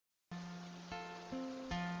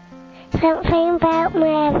Something about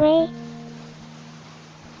Mary.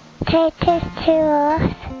 Totus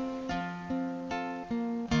Tuus.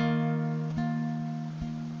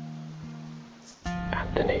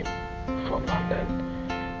 Antony from London.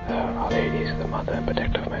 Our Lady is the mother and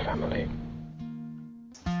protector of my family.